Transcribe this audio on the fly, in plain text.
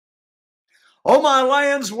Oh, my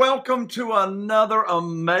lands, welcome to another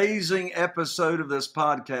amazing episode of this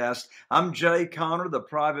podcast. I'm Jay Connor, the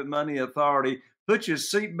Private Money Authority. Put your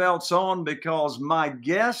seatbelts on because my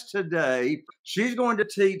guest today, she's going to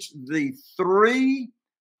teach the three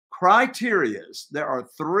criterias. There are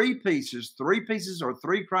three pieces or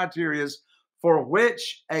three criterias for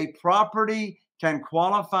which a property can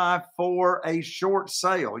qualify for a short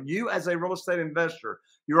sale. You as a real estate investor,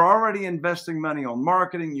 you're already investing money on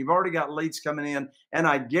marketing. You've already got leads coming in. And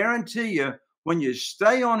I guarantee you, when you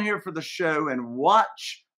stay on here for the show and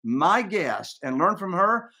watch my guest and learn from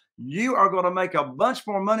her, you are going to make a bunch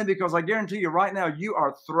more money because I guarantee you right now, you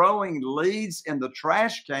are throwing leads in the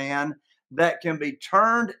trash can that can be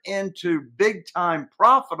turned into big time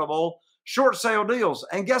profitable short sale deals.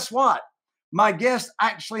 And guess what? My guest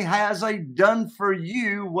actually has a done for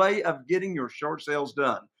you way of getting your short sales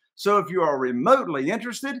done. So if you are remotely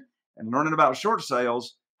interested in learning about short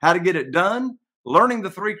sales, how to get it done, learning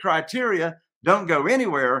the three criteria, don't go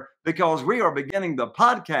anywhere because we are beginning the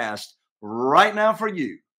podcast right now for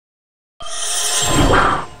you.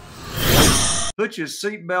 Put your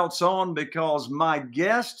seatbelts on because my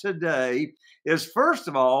guest today is, first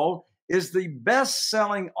of all, is the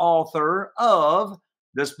best-selling author of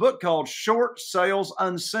this book called Short Sales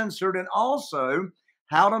Uncensored and also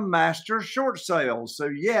How to Master Short Sales. So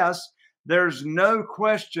yes, there's no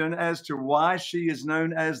question as to why she is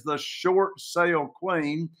known as the short sale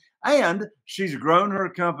queen. And she's grown her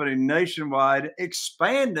company nationwide,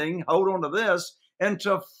 expanding, hold on to this,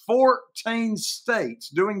 into 14 states,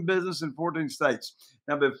 doing business in 14 states.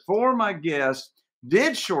 Now, before my guest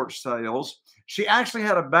did short sales, she actually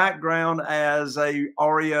had a background as a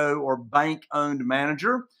REO or bank-owned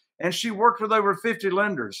manager, and she worked with over 50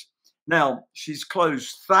 lenders. Now, she's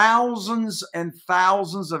closed thousands and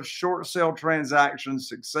thousands of short sale transactions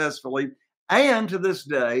successfully, and to this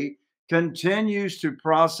day, continues to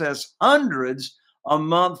process hundreds a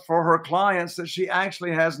month for her clients that she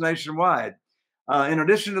actually has nationwide. In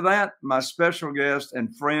addition to that, my special guest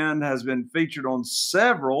and friend has been featured on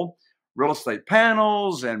several real estate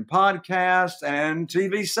panels and podcasts and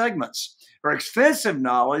TV segments. Her extensive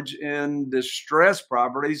knowledge in distressed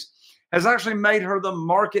properties has actually made her the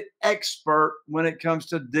market expert when it comes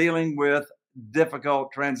to dealing with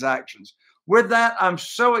difficult transactions. With that, I'm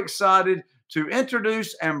so excited to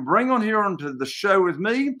introduce and bring on here onto the show with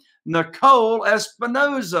me, Nicole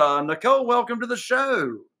Espinosa. Nicole, welcome to the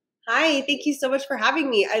show. Hi, thank you so much for having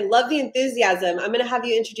me. I love the enthusiasm. I'm going to have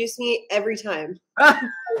you introduce me every time.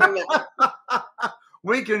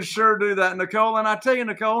 We can sure do that, Nicole. And I tell you,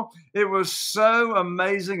 Nicole, it was so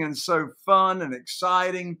amazing and so fun and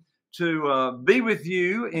exciting to be with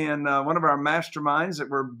you in one of our masterminds that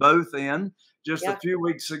we're both in just a few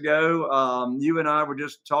weeks ago. You and I were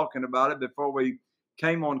just talking about it before we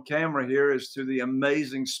came on camera here as to the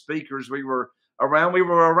amazing speakers we were around. We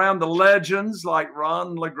were around the legends like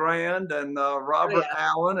Ron LeGrand and Robert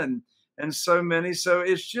Allen and so many. So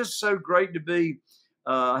it's just so great to be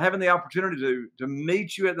having the opportunity to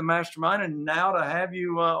meet you at the mastermind and now to have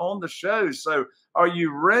you on the show. So are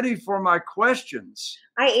you ready for my questions?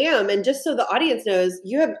 I am. And just so the audience knows,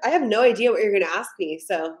 I have no idea what you're going to ask me.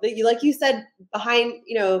 So like you said, behind,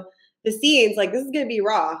 the scenes, like this is going to be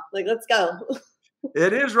raw. Like, let's go.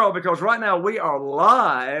 It is raw because right now we are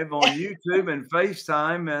live on YouTube and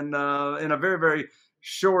FaceTime, and in a very, very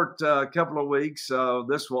short couple of weeks,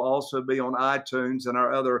 this will also be on iTunes and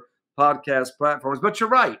our other podcast platforms. But you're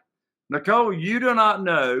right, Nicole, you do not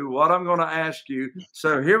know what I'm going to ask you.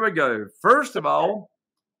 So here we go. First of all,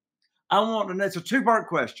 I want to know, it's a two-part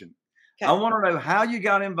question. Okay. I want to know how you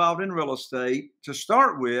got involved in real estate to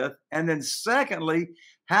start with. And then secondly,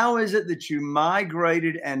 how is it that you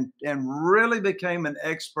migrated and really became an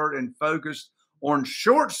expert and focused on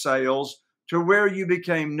short sales to where you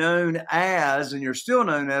became known as, and you're still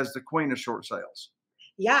known as, the queen of short sales?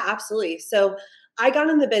 Yeah, absolutely. So I got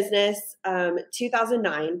in the business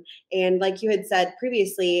 2009. And like you had said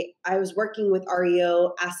previously, I was working with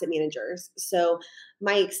REO asset managers. So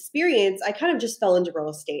my experience, I kind of just fell into real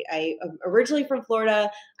estate. I'm originally from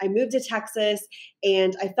Florida. I moved to Texas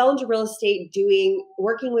and I fell into real estate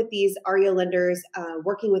working with these REO lenders,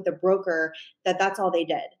 working with a broker that's all they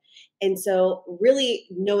did. And so really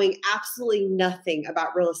knowing absolutely nothing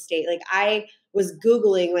about real estate, like I was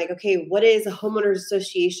Googling like, okay, what is a homeowners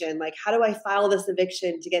association? Like, how do I file this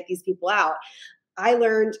eviction to get these people out? I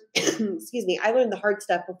learned, I learned the hard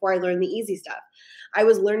stuff before I learned the easy stuff. I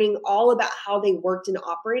was learning all about how they worked and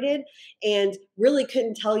operated and really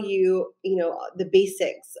couldn't tell you, the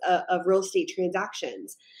basics of real estate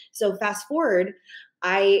transactions. So fast forward,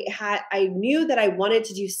 I knew that I wanted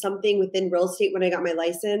to do something within real estate when I got my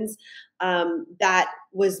license, that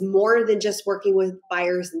was more than just working with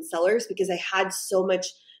buyers and sellers, because I had so much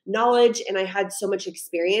knowledge and I had so much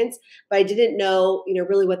experience, but I didn't know,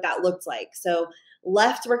 really what that looked like. So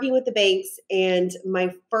left working with the banks, and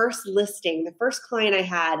my first listing, the first client I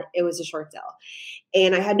had, it was a short sale.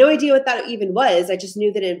 And I had no idea what that even was. I just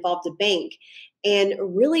knew that it involved a bank. And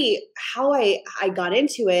really, how I got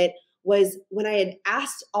into it was when I had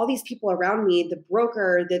asked all these people around me, the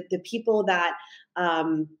broker, the people that,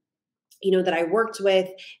 that I worked with,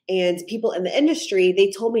 and people in the industry,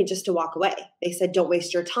 they told me just to walk away. They said, don't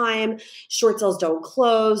waste your time. Short sales don't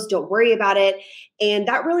close. Don't worry about it. And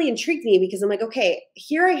that really intrigued me, because I'm like, okay,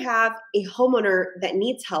 here I have a homeowner that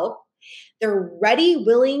needs help. They're ready,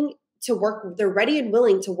 willing to work. They're ready and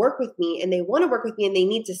willing to work with me, and they want to work with me, and they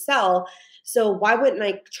need to sell. So why wouldn't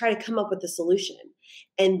I try to come up with a solution?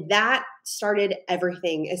 And that started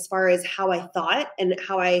everything as far as how I thought and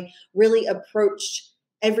how I really approached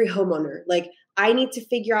every homeowner. Like, I need to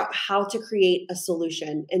figure out how to create a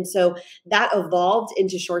solution. And so that evolved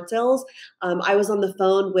into short sales. I was on the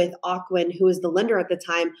phone with Aquin, who was the lender at the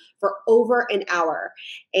time, for over an hour.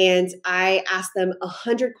 And I asked them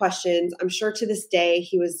 100 questions. I'm sure to this day,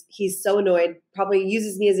 he's so annoyed, probably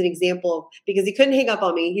uses me as an example, because he couldn't hang up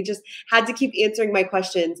on me. He just had to keep answering my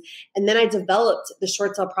questions. And then I developed the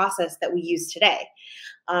short sale process that we use today.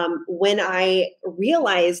 When I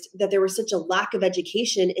realized that there was such a lack of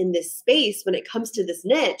education in this space when it comes to this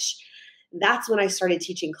niche, that's when I started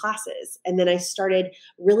teaching classes. And then I started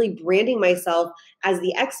really branding myself as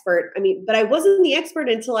the expert. But I wasn't the expert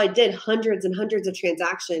until I did hundreds and hundreds of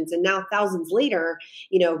transactions. And now, thousands later,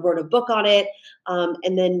 wrote a book on it.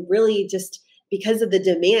 And then really just because of the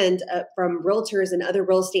demand from realtors and other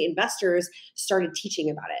real estate investors, started teaching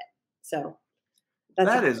about it. So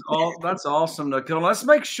that's awesome, Nicole. Let's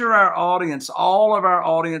make sure all of our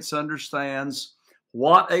audience understands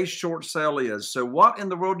what a short sale is. So what in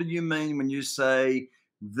the world do you mean when you say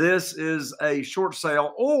this is a short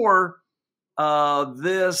sale, or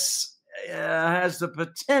this has the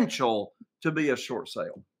potential to be a short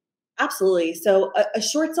sale? Absolutely. So a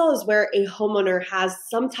short sale is where a homeowner has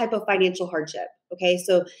some type of financial hardship. Okay.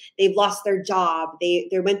 So they've lost their job. They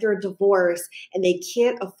went through a divorce, and they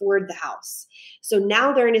can't afford the house. So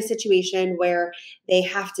now they're in a situation where they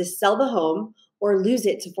have to sell the home or lose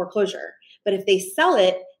it to foreclosure. But if they sell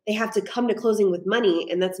it, they have to come to closing with money,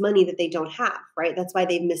 and that's money that they don't have, right? That's why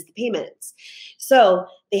they've missed the payments. So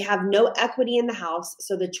they have no equity in the house.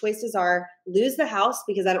 So the choices are lose the house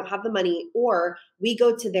because I don't have the money, or we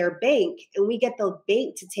go to their bank and we get the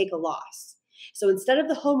bank to take a loss. So instead of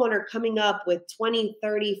the homeowner coming up with 20,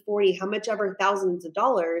 30, 40, how much ever thousands of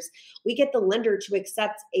dollars, we get the lender to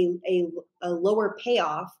accept a lower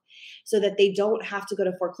payoff so that they don't have to go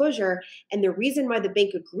to foreclosure. And the reason why the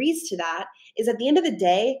bank agrees to that is, at the end of the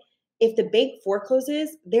day, if the bank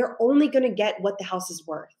forecloses, they're only going to get what the house is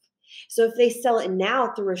worth. So if they sell it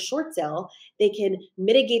now through a short sale, they can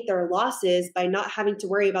mitigate their losses by not having to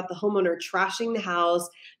worry about the homeowner trashing the house,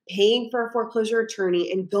 paying for a foreclosure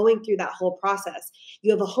attorney, and going through that whole process.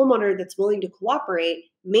 You have a homeowner that's willing to cooperate,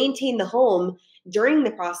 maintain the home during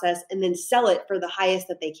the process, and then sell it for the highest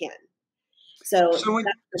that they can. So that's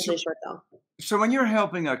essentially short sale. So when you're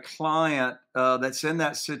helping a client that's in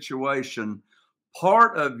that situation,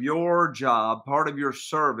 part of your job, part of your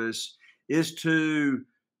service is to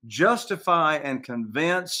justify and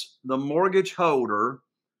convince the mortgage holder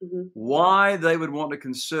why they would want to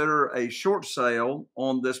consider a short sale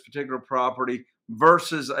on this particular property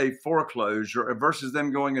versus a foreclosure, versus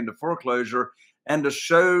them going into foreclosure, and to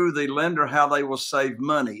show the lender how they will save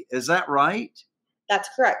money. Is that right? That's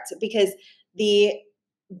correct, because the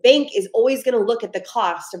bank is always going to look at the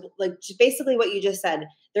cost of, like, basically what you just said.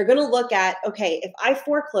 They're going to look at, okay, if I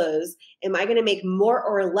foreclose, am I going to make more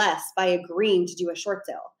or less by agreeing to do a short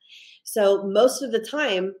sale? So most of the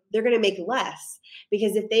time, they're going to make less,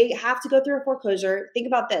 because if they have to go through a foreclosure, think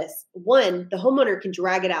about this. One, the homeowner can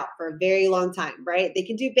drag it out for a very long time, right? They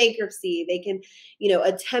can do bankruptcy. They can,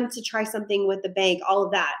 attempt to try something with the bank, all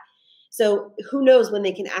of that. So who knows when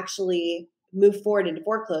they can actually move forward into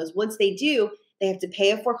foreclose. Once they do, they have to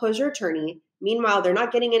pay a foreclosure attorney. Meanwhile, they're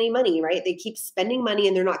not getting any money, right? They keep spending money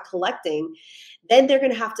and they're not collecting. Then they're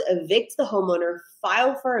going to have to evict the homeowner,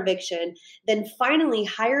 file for eviction, then finally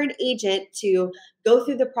hire an agent to go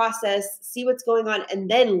through the process, see what's going on,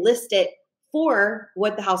 and then list it for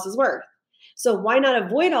what the house is worth. So why not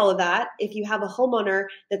avoid all of that if you have a homeowner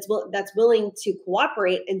that's willing to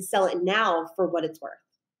cooperate and sell it now for what it's worth?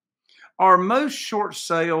 Are most short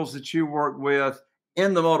sales that you work with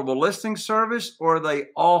in the multiple listing service, or are they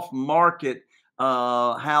off market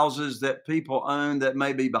houses that people own that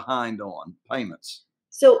may be behind on payments?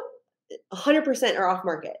 So 100% are off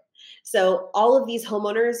market. So all of these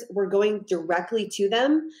homeowners, we're going directly to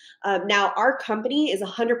them. Now, our company is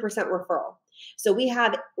 100% referral. So we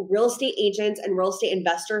have real estate agents and real estate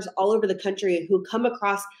investors all over the country who come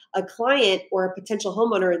across a client or a potential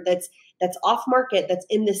homeowner that's off market, that's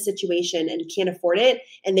in this situation and can't afford it,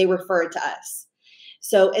 and they refer it to us.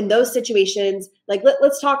 So in those situations, like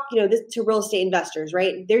let's talk, this to real estate investors,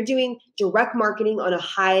 right? They're doing direct marketing on a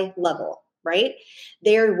high level, right?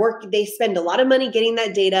 They spend a lot of money getting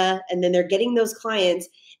that data, and then they're getting those clients.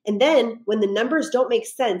 And then when the numbers don't make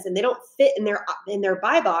sense and they don't fit in their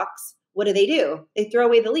buy box, what do? They throw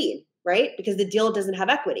away the lead, right? Because the deal doesn't have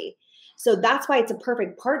equity. So that's why it's a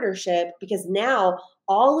perfect partnership, because now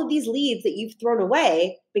all of these leads that you've thrown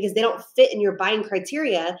away because they don't fit in your buying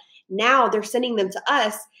criteria, now they're sending them to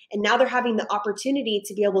us, and now they're having the opportunity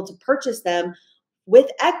to be able to purchase them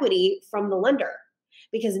with equity from the lender,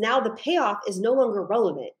 because now the payoff is no longer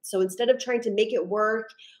relevant. So instead of trying to make it work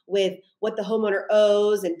with what the homeowner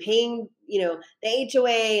owes and paying, the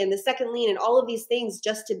HOA and the second lien and all of these things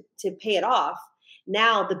just to pay it off,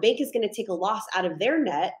 now the bank is going to take a loss out of their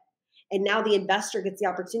net, and now the investor gets the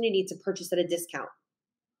opportunity to purchase at a discount.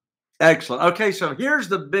 Excellent. Okay, so here's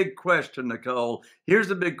the big question, Nicole. Here's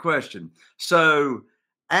the big question. So,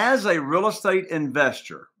 as a real estate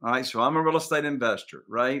investor, all right, so I'm a real estate investor,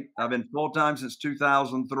 right? I've been full time since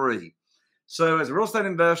 2003. So, as a real estate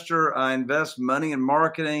investor, I invest money in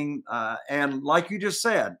marketing. And like you just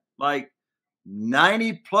said, like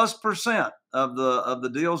 90+% of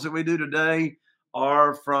the deals that we do today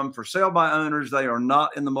are from for sale by owners. They are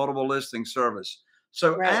not in the multiple listing service.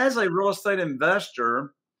 So, Right. as a real estate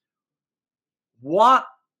investor, what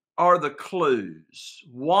are the clues?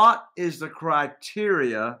 What is the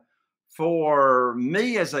criteria for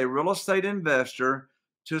me as a real estate investor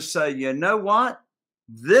to say, you know what?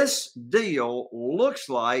 This deal looks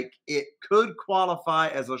like it could qualify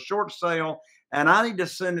as a short sale, and I need to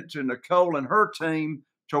send it to Nicole and her team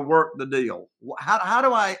to work the deal. How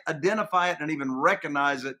do I identify it and even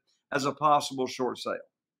recognize it as a possible short sale?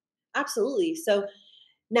 Absolutely. So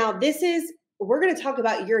now we're going to talk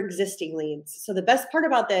about your existing leads. So the best part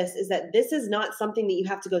about this is that this is not something that you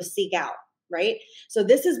have to go seek out, right? So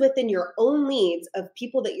this is within your own leads of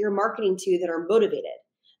people that you're marketing to that are motivated.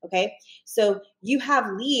 Okay. So you have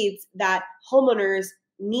leads that homeowners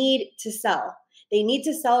need to sell. They need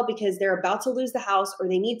to sell because they're about to lose the house, or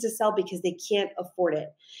they need to sell because they can't afford it.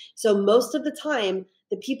 So most of the time,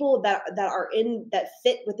 the people that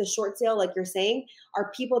fit with the short sale, like you're saying,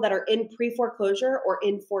 are people that are in pre-foreclosure or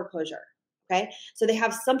in foreclosure. Okay. So they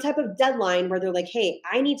have some type of deadline where they're like, hey,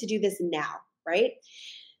 I need to do this now. Right.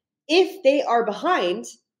 If they are behind,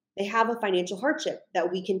 they have a financial hardship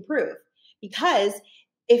that we can prove, because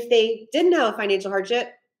if they didn't have a financial hardship,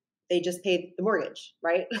 they just paid the mortgage,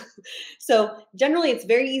 right? So generally, it's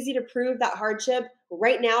very easy to prove that hardship.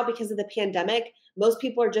 Right now, because of the pandemic, most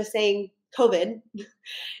people are just saying COVID,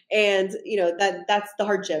 and that's the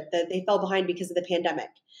hardship, that they fell behind because of the pandemic.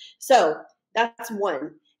 So that's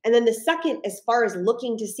one. And then the second, as far as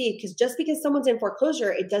looking to see, because just because someone's in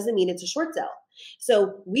foreclosure, it doesn't mean it's a short sale.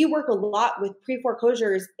 So we work a lot with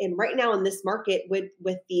pre-foreclosures, and right now in this market with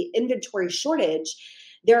the inventory shortage,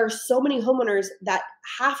 there are so many homeowners that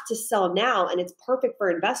have to sell now, and it's perfect for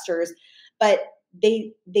investors, but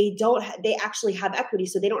they actually have equity,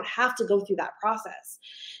 so they don't have to go through that process.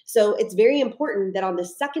 So it's very important that on the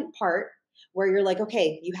second part, where you're like,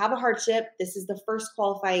 okay, you have a hardship, this is the first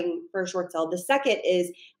qualifying for a short sale. The second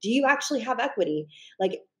is, do you actually have equity?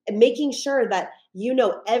 Like making sure that you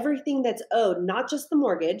know everything that's owed, not just the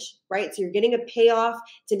mortgage, right? So you're getting a payoff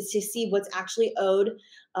to see what's actually owed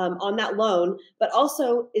on that loan, but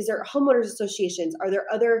also, is there homeowners associations? Are there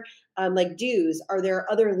other like dues? Are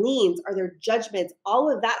there other liens? Are there judgments?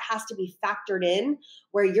 All of that has to be factored in,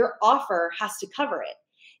 where your offer has to cover it.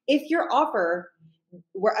 If your offer,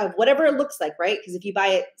 whatever it looks like, right? Because if you buy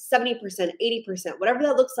it 70%, 80%, whatever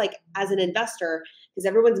that looks like as an investor, because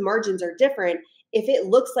everyone's margins are different. If it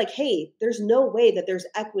looks like, hey, there's no way that there's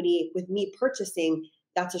equity with me purchasing,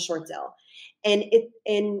 that's a short sale. And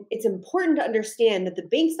it's important to understand that the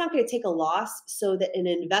bank's not going to take a loss so that an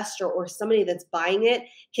investor or somebody that's buying it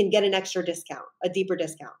can get an extra discount, a deeper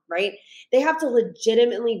discount, right? They have to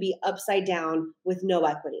legitimately be upside down with no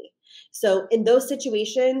equity. So in those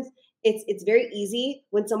situations, it's very easy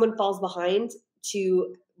when someone falls behind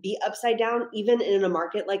to be upside down, even in a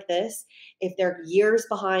market like this. If they're years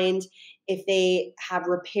behind, if they have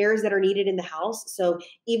repairs that are needed in the house. So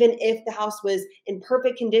even if the house was in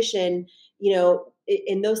perfect condition,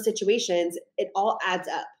 in those situations, it all adds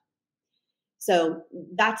up. So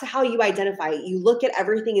that's how you identify it. You look at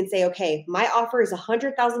everything and say, okay, my offer is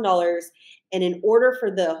 $100,000. And in order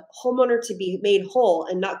for the homeowner to be made whole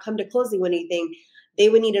and not come to closing with anything, they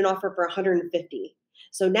would need an offer for 150.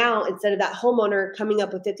 So now instead of that homeowner coming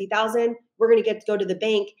up with 50,000, we're going to get to go to the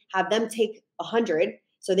bank, have them take 100.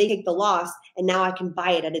 So they take the loss. And now I can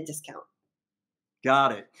buy it at a discount.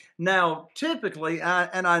 Got it. Now, typically,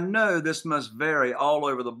 and I know this must vary all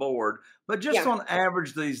over the board, but just Yeah. on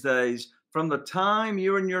average these days, from the time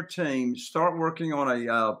you and your team start working on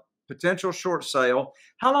a potential short sale,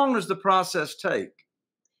 how long does the process take?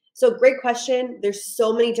 So great question. There's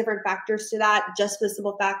so many different factors to that. Just for the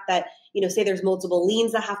simple fact that, say there's multiple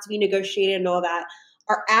liens that have to be negotiated and all that.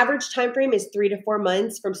 Our average time frame is 3 to 4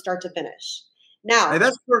 months from start to finish. Hey, Now,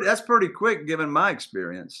 that's pretty quick given my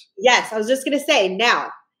experience. yes, I was just going to say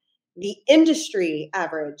now, the industry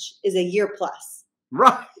average is a year plus.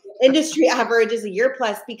 Right. Industry average is a year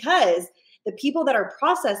plus because the people that are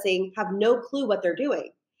processing have no clue what they're doing.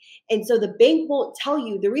 And so the bank won't tell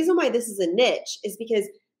you. The reason why this is a niche is because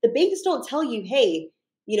the banks don't tell you, hey,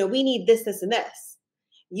 we need this, this, and this.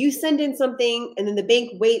 You send in something and then the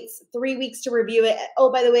bank waits 3 weeks to review it.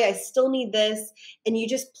 Oh, by the way, I still need this. And you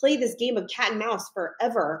just play this game of cat and mouse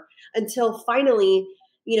forever until finally,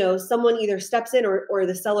 someone either steps in or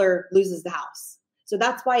the seller loses the house. So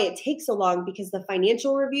that's why it takes so long, because the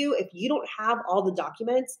financial review, if you don't have all the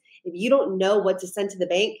documents, if you don't know what to send to the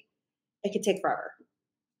bank, it could take forever.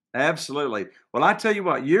 Absolutely. Well, I tell you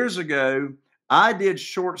what, years ago, I did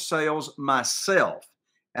short sales myself,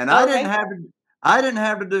 and Okay. I didn't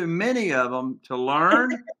have to do many of them to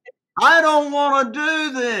learn. I don't want to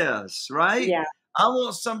do this, right? Yeah. I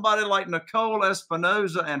want somebody like Nicole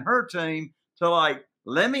Espinosa and her team to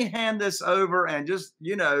let me hand this over and just,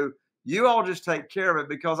 you all just take care of it,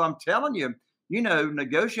 because I'm telling you,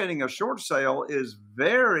 negotiating a short sale is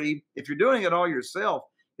if you're doing it all yourself,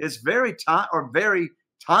 it's very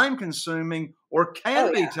time consuming, or Oh,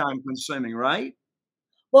 can be yeah. time consuming, right?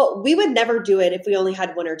 Well, we would never do it if we only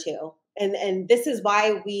had one or two. And this is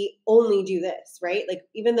why we only do this, right? Like,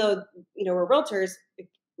 even though, we're realtors,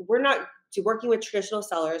 we're not working with traditional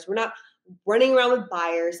sellers. We're not running around with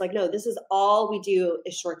buyers. Like, no, this is all we do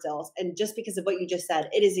is short sales. And just because of what you just said,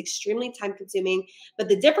 it is extremely time consuming. But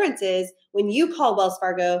the difference is, when you call Wells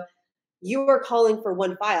Fargo, you are calling for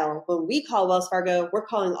one file. When we call Wells Fargo, we're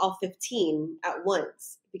calling all 15 at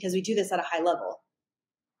once, because we do this at a high level.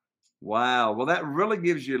 Wow. Well, that really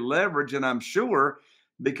gives you leverage. And I'm sure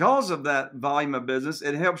because of that volume of business,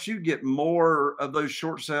 it helps you get more of those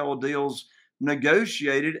short sale deals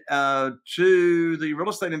negotiated to the real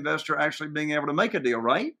estate investor actually being able to make a deal,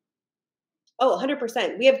 right? Oh,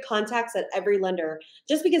 100%. We have contacts at every lender,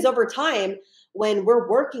 just because over time, when we're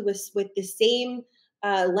working with the same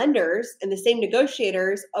lenders and the same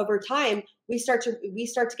negotiators, over time, we start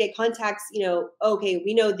to get contacts. Okay,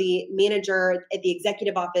 we know the manager at the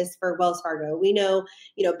executive office for Wells Fargo. We know,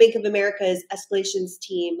 Bank of America's escalations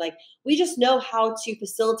team. Like, we just know how to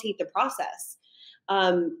facilitate the process.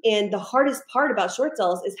 And the hardest part about short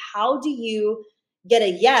sales is, how do you get a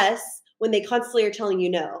yes when they constantly are telling you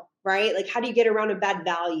no, right? Like, how do you get around a bad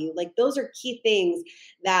value? Like, those are key things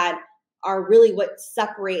that are really what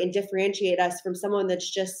separate and differentiate us from someone that's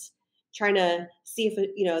just trying to see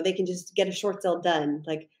if, they can just get a short sale done.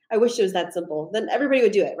 Like, I wish it was that simple. Then everybody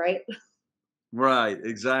would do it, right? Right,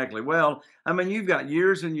 exactly. Well, I mean, you've got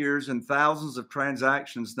years and years and thousands of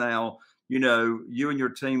transactions now, you and your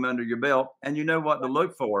team under your belt, and you know what to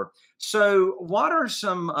look for. So, what are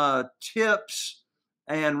some tips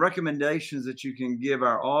and recommendations that you can give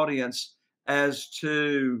our audience as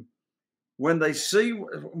to when they see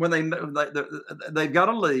they've got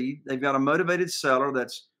a lead, they've got a motivated seller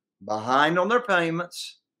that's behind on their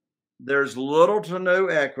payments, there's little to no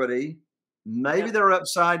equity. Maybe Yeah. they're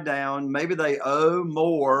upside down. Maybe they owe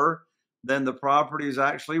more than the property is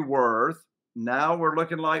actually worth. Now we're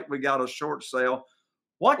looking like we got a short sale.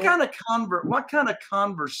 Yeah. What kind of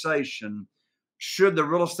conversation should the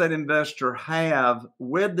real estate investor have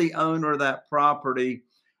with the owner of that property?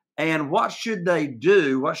 And what should they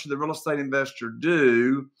do? What should the real estate investor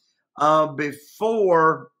do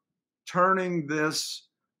before turning this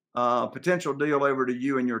potential deal over to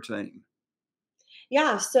you and your team?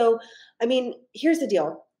 Yeah. So, I mean, here's the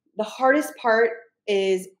deal. The hardest part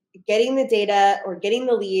is getting the data or getting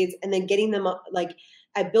the leads, and then getting them like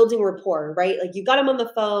at building rapport, right? Like, you got them on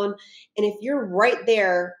the phone. And if you're right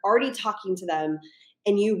there already talking to them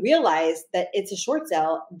and you realize that it's a short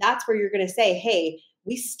sale, that's where you're going to say, hey,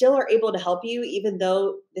 we still are able to help you, even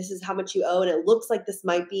though this is how much you owe and it looks like this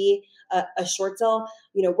might be a short sale.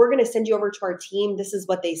 We're going to send you over to our team. This is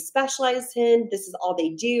what they specialize in. This is all they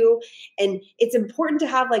do. And it's important to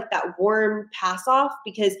have like that warm pass off,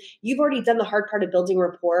 because you've already done the hard part of building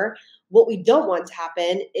rapport. What we don't want to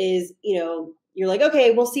happen is, you're like,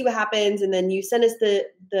 okay, we'll see what happens. And then you send us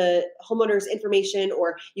the homeowner's information,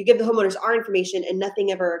 or you give the homeowners our information, and nothing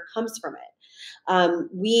ever comes from it.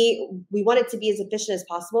 We want it to be as efficient as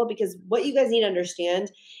possible, because what you guys need to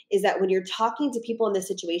understand is that when you're talking to people in this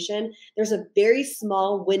situation, there's a very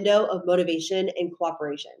small window of motivation and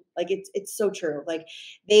cooperation. Like it's so true. Like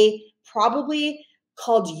they probably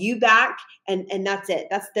called you back, and that's it.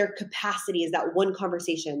 That's their capacity, is that one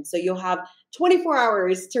conversation. So you'll have 24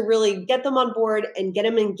 hours to really get them on board and get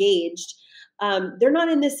them engaged. They're not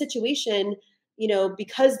in this situation,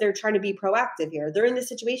 because they're trying to be proactive here. They're in this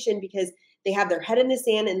situation because they have their head in the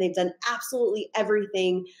sand and they've done absolutely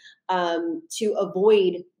everything to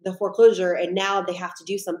avoid the foreclosure. And now they have to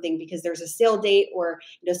do something because there's a sale date, or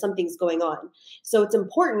something's going on. So it's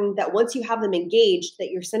important that once you have them engaged, that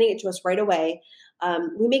you're sending it to us right away.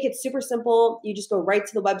 We make it super simple. You just go right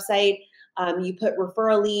to the website. You put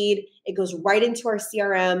referral lead, it goes right into our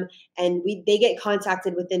CRM, and they get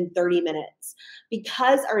contacted within 30 minutes.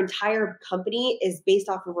 Because our entire company is based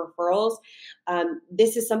off of referrals,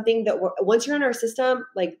 this is something that once you're in our system,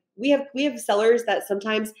 like we have sellers that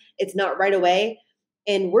sometimes it's not right away,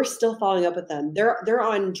 and we're still following up with them. They're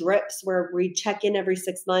on drips where we check in every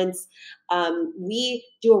 6 months. We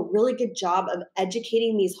do a really good job of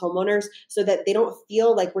educating these homeowners so that they don't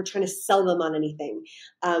feel like we're trying to sell them on anything.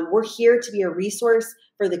 We're here to be a resource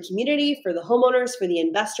for the community, for the homeowners, for the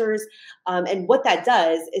investors. And what that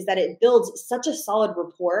does is that it builds such a solid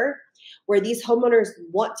rapport where these homeowners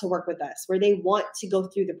want to work with us, where they want to go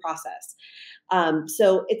through the process.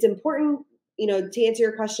 So it's important, to answer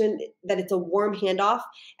your question, that it's a warm handoff,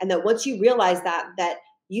 and that once you realize that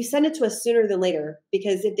you send it to us sooner than later,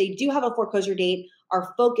 because if they do have a foreclosure date,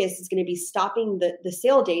 our focus is going to be stopping the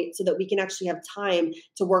sale date so that we can actually have time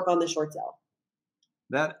to work on the short sale.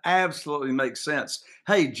 That absolutely makes sense.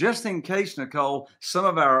 Hey, just in case, Nicole, some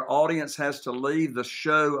of our audience has to leave the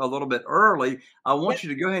show a little bit early, I want you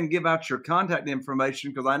to go ahead and give out your contact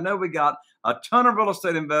information, because I know we got a ton of real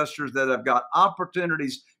estate investors that have got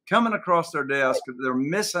opportunities coming across their desk that they're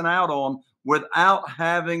missing out on without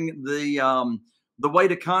having the way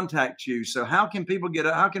to contact you. So how can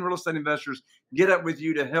how can real estate investors get up with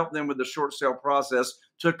you to help them with the short sale process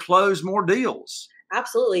to close more deals?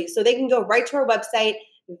 Absolutely. So they can go right to our website,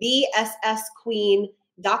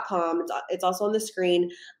 thessqueen.com. It's also on the screen.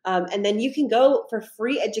 And then you can go for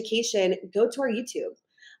free education, go to our YouTube.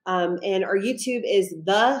 And our YouTube is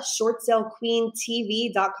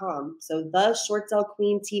theshortsalequeentv.com. So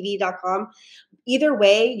theshortsalequeentv.com. Either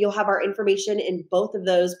way, you'll have our information in both of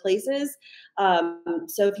those places.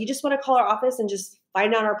 So if you just want to call our office and just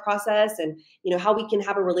find out our process and how we can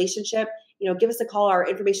have a relationship, give us a call. Our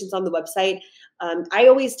information's on the website. I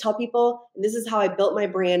always tell people, and this is how I built my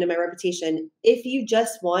brand and my reputation, if you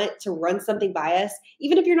just want to run something by us,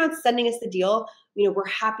 even if you're not sending us the deal, we're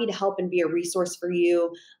happy to help and be a resource for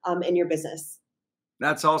you and your business.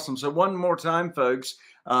 That's awesome. So one more time, folks,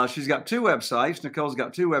 she's got two websites. Nicole's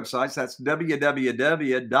got two websites. That's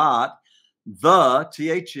www.S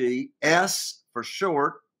for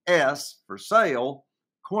short, S for sale,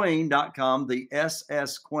 queen.com, the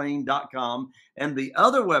ssqueen.com. And the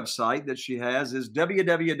other website that she has is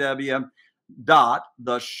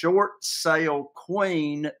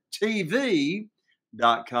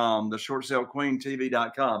www.theshortsalequeentv.com,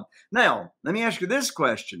 theshortsalequeentv.com. Now, let me ask you this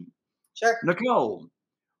question. Sure. Nicole,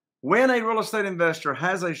 when a real estate investor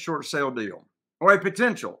has a short sale deal or a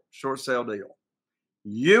potential short sale deal,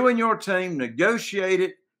 you and your team negotiate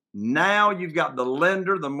it. Now you've got the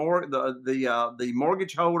lender, the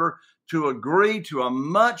mortgage holder to agree to a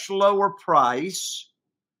much lower price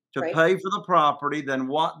to pay for the property than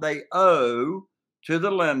what they owe to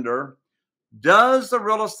the lender. Does the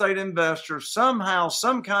real estate investor somehow,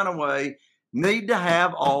 some kind of way, need to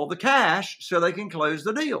have all the cash so they can close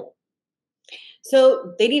the deal?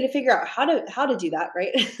 So they need to figure out how to do that,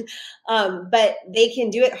 right? But they can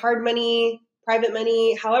do it hard money, private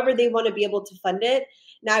money, however they want to be able to fund it.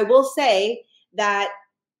 Now, I will say that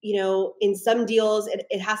in some deals,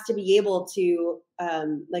 it has to be able to,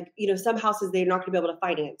 some houses, they're not going to be able to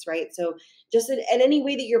finance, right? So just in any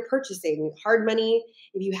way that you're purchasing hard money,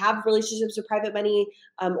 if you have relationships with private money,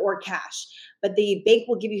 or cash, but the bank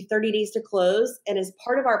will give you 30 days to close. And as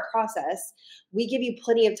part of our process, we give you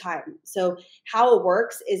plenty of time. So how it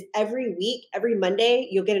works is every week, every Monday,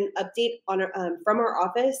 you'll get an update from our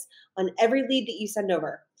office on every lead that you send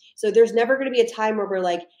over. So there's never going to be a time where we're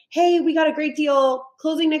like, hey, we got a great deal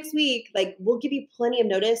closing next week. Like, we'll give you plenty of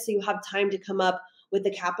notice so you have time to come up with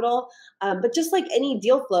the capital. But just like any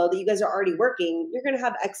deal flow that you guys are already working, you're going to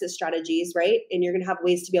have exit strategies, right? And you're going to have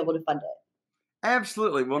ways to be able to fund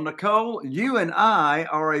Absolutely. Well, Nicole, you and I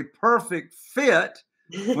are a perfect fit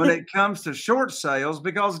when it. it comes to short sales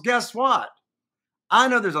because guess what? I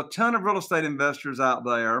know there's a ton of real estate investors out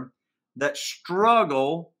there that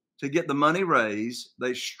struggle to get the money raised.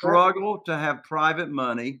 They Sure. struggle to have private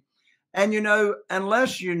money. And,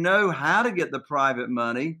 unless you know how to get the private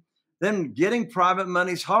money, then getting private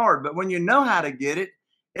money is hard. But when you know how to get it,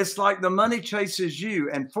 it's like the money chases you.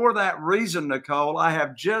 And for that reason, Nicole, I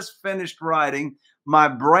have just finished writing my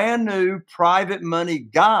brand new private money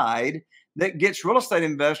guide that gets real estate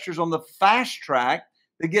investors on the fast track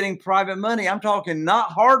to getting private money. I'm talking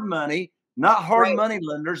not hard money, not hard Right. money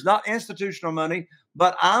lenders, not institutional money,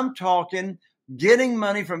 but I'm talking getting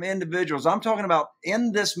money from individuals. I'm talking about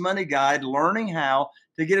in this money guide, learning how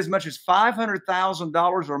to get as much as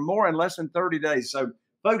 $500,000 or more in less than 30 days. So,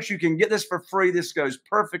 folks, you can get this for free. This goes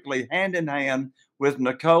perfectly hand in hand with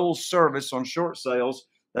Nicole's service on short sales.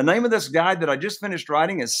 The name of this guide that I just finished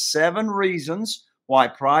writing is 7 Reasons Why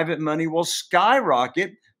Private Money Will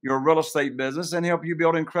Skyrocket Your Real Estate Business and Help You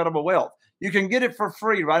Build Incredible Wealth. You can get it for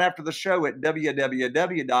free right after the show at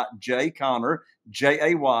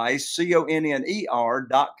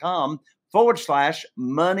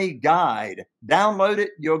www.jayconner.com/money guide. Download it.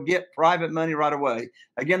 You'll get private money right away.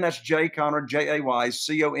 Again, that's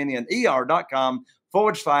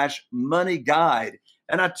jayconner.com/money guide.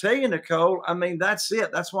 And I tell you, Nicole, I mean, that's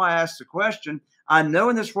it. That's why I asked the question. I know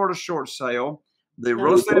in this world of short sale, the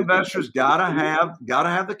real estate investors gotta have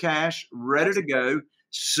the cash ready to go,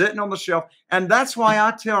 sitting on the shelf. And that's why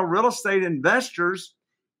I tell real estate investors,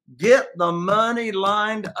 get the money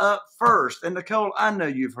lined up first. And Nicole, I know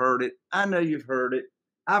you've heard it. I've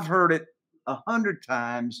heard it 100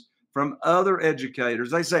 times from other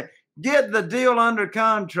educators. They say, get the deal under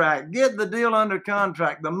contract, get the deal under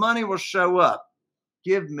contract. The money will show up.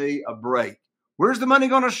 Give me a break. Where's the money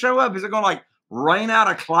going to show up? Is it going to like rain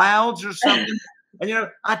out of clouds or something? And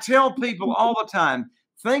I tell people all the time,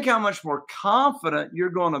 think how much more confident you're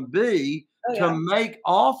going to be Oh, to yeah. make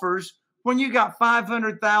offers when you got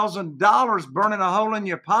 $500,000 burning a hole in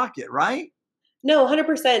your pocket, right? No,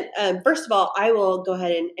 100%. First of all, I will go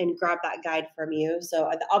ahead and grab that guide from you. So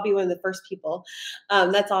I'll be one of the first people.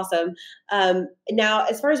 That's awesome. Now,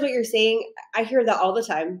 as far as what you're saying, I hear that all the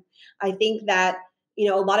time. I think that,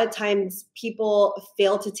 a lot of times people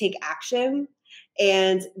fail to take action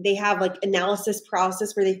and they have like analysis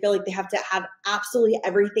process where they feel like they have to have absolutely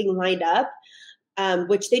everything lined up,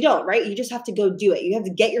 which they don't, right? You just have to go do it. You have to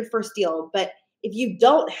get your first deal. But if you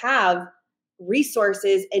don't have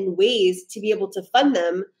resources and ways to be able to fund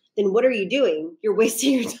them, then what are you doing? You're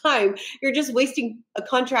wasting your time. You're just wasting a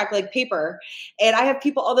contract like paper. And I have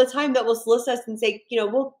people all the time that will solicit us and say,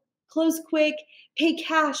 we'll close quick, pay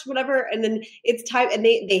cash, whatever. And then it's time. And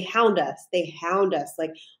they hound us. They hound us.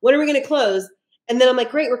 Like, when are we going to close? And then I'm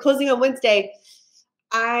like, great, we're closing on Wednesday.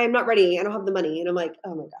 I'm not ready. I don't have the money. And I'm like,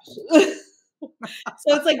 oh my gosh.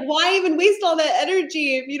 So it's like, why even waste all that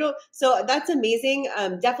energy if you don't? So that's amazing.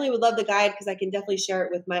 Definitely would love the guide because I can definitely share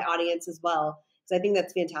it with my audience as well. Because I think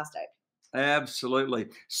that's fantastic. Absolutely.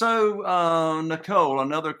 So, Nicole,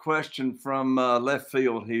 another question from left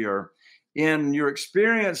field here. In your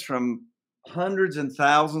experience from hundreds and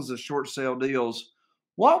thousands of short sale deals,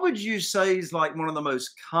 what would you say is like one of the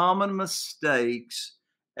most common mistakes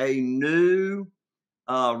a new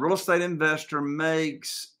real estate investor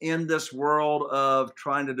makes in this world of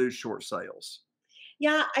trying to do short sales?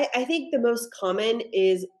 Yeah, I think the most common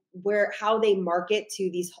is how they market to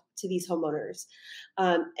these homeowners.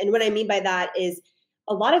 And what I mean by that is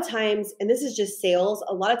a lot of times, and this is just sales,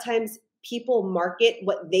 a lot of times people market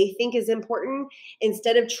what they think is important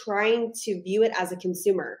instead of trying to view it as a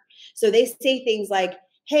consumer. So they say things like,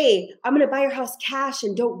 hey, I'm going to buy your house cash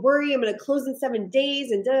and don't worry, I'm going to close in 7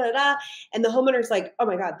 days and da da da. And the homeowner's like, oh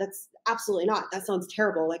my God, that's absolutely not. That sounds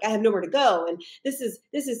terrible. Like, I have nowhere to go. And this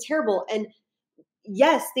is terrible. And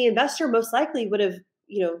yes, the investor most likely would have,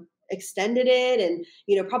 extended it and,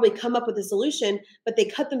 probably come up with a solution, but they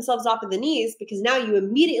cut themselves off at the knees because now you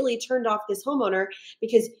immediately turned off this homeowner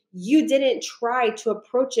because you didn't try to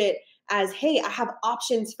approach it as, hey, I have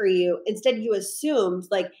options for you. Instead, you assumed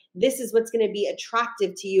like this is what's going to be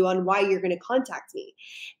attractive to you on why you're going to contact me.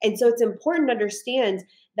 And so it's important to understand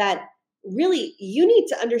that really you need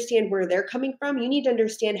to understand where they're coming from. You need to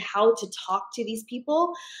understand how to talk to these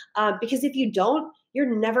people because if you don't,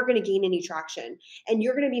 you're never going to gain any traction and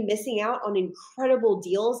you're going to be missing out on incredible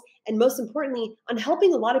deals. And most importantly, on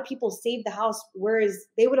helping a lot of people save the house, whereas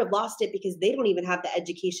they would have lost it because they don't even have the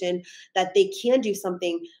education that they can do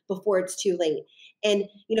something before it's too late. And,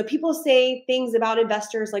 people say things about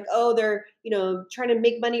investors like, oh, they're, trying to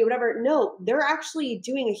make money or whatever. No, they're actually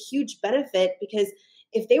doing a huge benefit because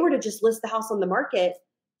if they were to just list the house on the market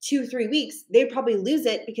 2-3 weeks, they'd probably lose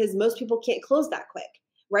it because most people can't close that quick,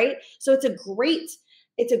 right? So it's a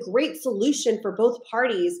great solution for both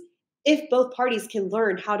parties if both parties can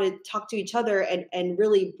learn how to talk to each other and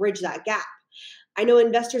really bridge that gap. I know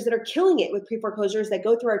investors that are killing it with pre-foreclosures that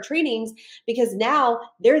go through our trainings because now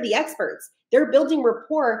they're the experts. They're building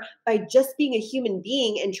rapport by just being a human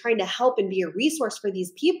being and trying to help and be a resource for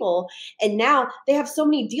these people. And now they have so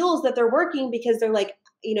many deals that they're working because they're like,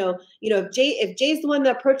 if Jay's the one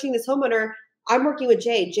that approaching this homeowner, I'm working with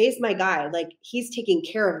Jay. Jay's my guy. Like he's taking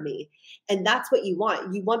care of me. And that's what you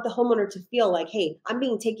want. You want the homeowner to feel like, hey, I'm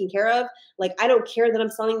being taken care of. Like, I don't care that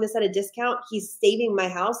I'm selling this at a discount. He's saving my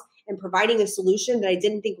house and providing a solution that I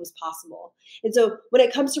didn't think was possible. And so when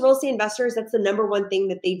it comes to real estate investors, that's the number one thing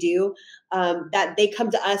that they do, that they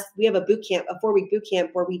come to us. We have a boot camp, a 4-week boot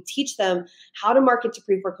camp where we teach them how to market to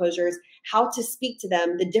pre-foreclosures, how to speak to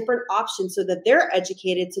them, the different options so that they're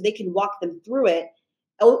educated so they can walk them through it,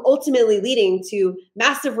 ultimately leading to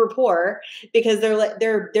massive rapport because they're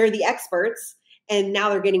the experts and now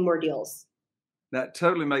they're getting more deals. That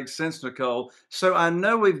totally makes sense, Nicole. So I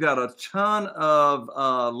know we've got a ton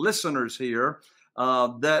of listeners here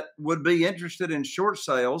that would be interested in short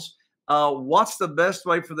sales. What's the best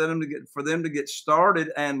way for them to get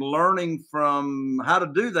started and learning from how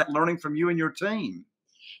to do that, learning from you and your team?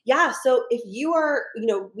 Yeah. So if you are,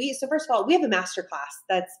 so first of all, we have a masterclass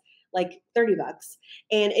that's like $30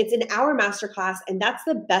 and it's an hour masterclass. And that's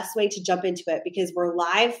the best way to jump into it because we're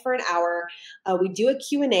live for an hour. We do a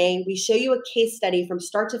Q&A. We show you a case study from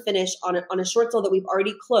start to finish on a short sale that we've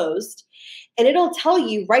already closed. And it'll tell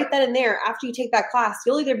you right then and there after you take that class,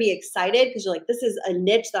 you'll either be excited because you're like, this is a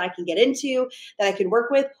niche that I can get into, that I can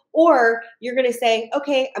work with, or you're going to say,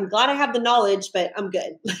 okay, I'm glad I have the knowledge, but I'm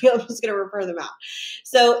good. I'm just going to refer them out.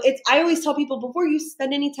 So I always tell people before you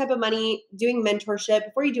spend any type of money doing mentorship,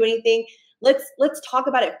 before you do anything, let's talk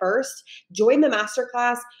about it first. Join the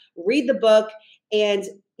masterclass, read the book, and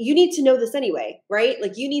you need to know this anyway, right?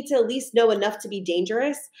 Like you need to at least know enough to be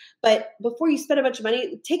dangerous. But before you spend a bunch of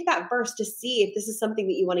money, take that first to see if this is something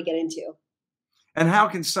that you want to get into. And how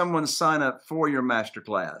can someone sign up for your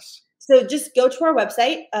masterclass? So just go to our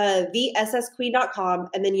website, thessqueen.com,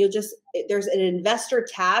 and then there's an investor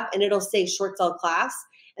tab and it'll say short sale class.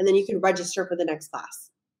 And then you can register for the next class.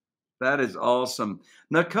 That is awesome.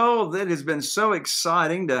 Nicole, that has been so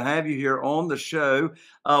exciting to have you here on the show.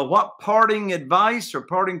 What parting advice or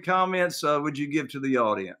parting comments would you give to the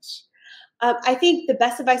audience? I think the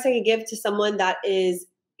best advice I can give to someone that is,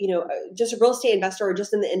 just a real estate investor or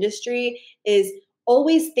just in the industry is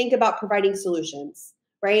always think about providing solutions,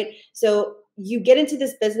 right? So you get into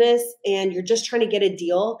this business and you're just trying to get a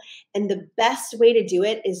deal. And the best way to do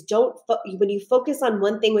it is when you focus on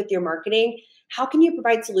one thing with your marketing, how can you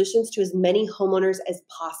provide solutions to as many homeowners as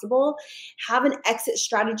possible? Have an exit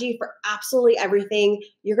strategy for absolutely everything.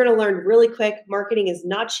 You're going to learn really quick. Marketing is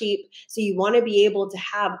not cheap. So you want to be able to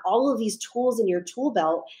have all of these tools in your tool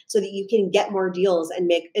belt so that you can get more deals and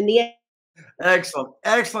make in the end. Excellent.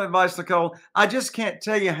 Excellent advice, Nicole. I just can't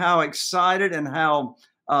tell you how excited and how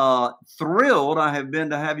thrilled I have been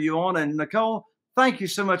to have you on. And Nicole, thank you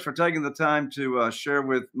so much for taking the time to share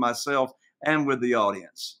with myself and with the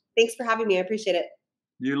audience. Thanks for having me. I appreciate it.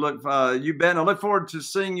 You bet. I look forward to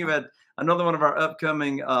seeing you at another one of our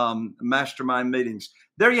upcoming mastermind meetings.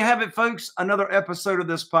 There you have it, folks. Another episode of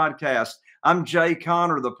this podcast. I'm Jay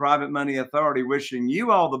Connor, the Private Money Authority, wishing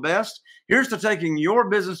you all the best. Here's to taking your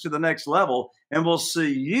business to the next level, and we'll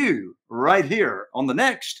see you right here on the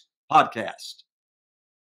next podcast.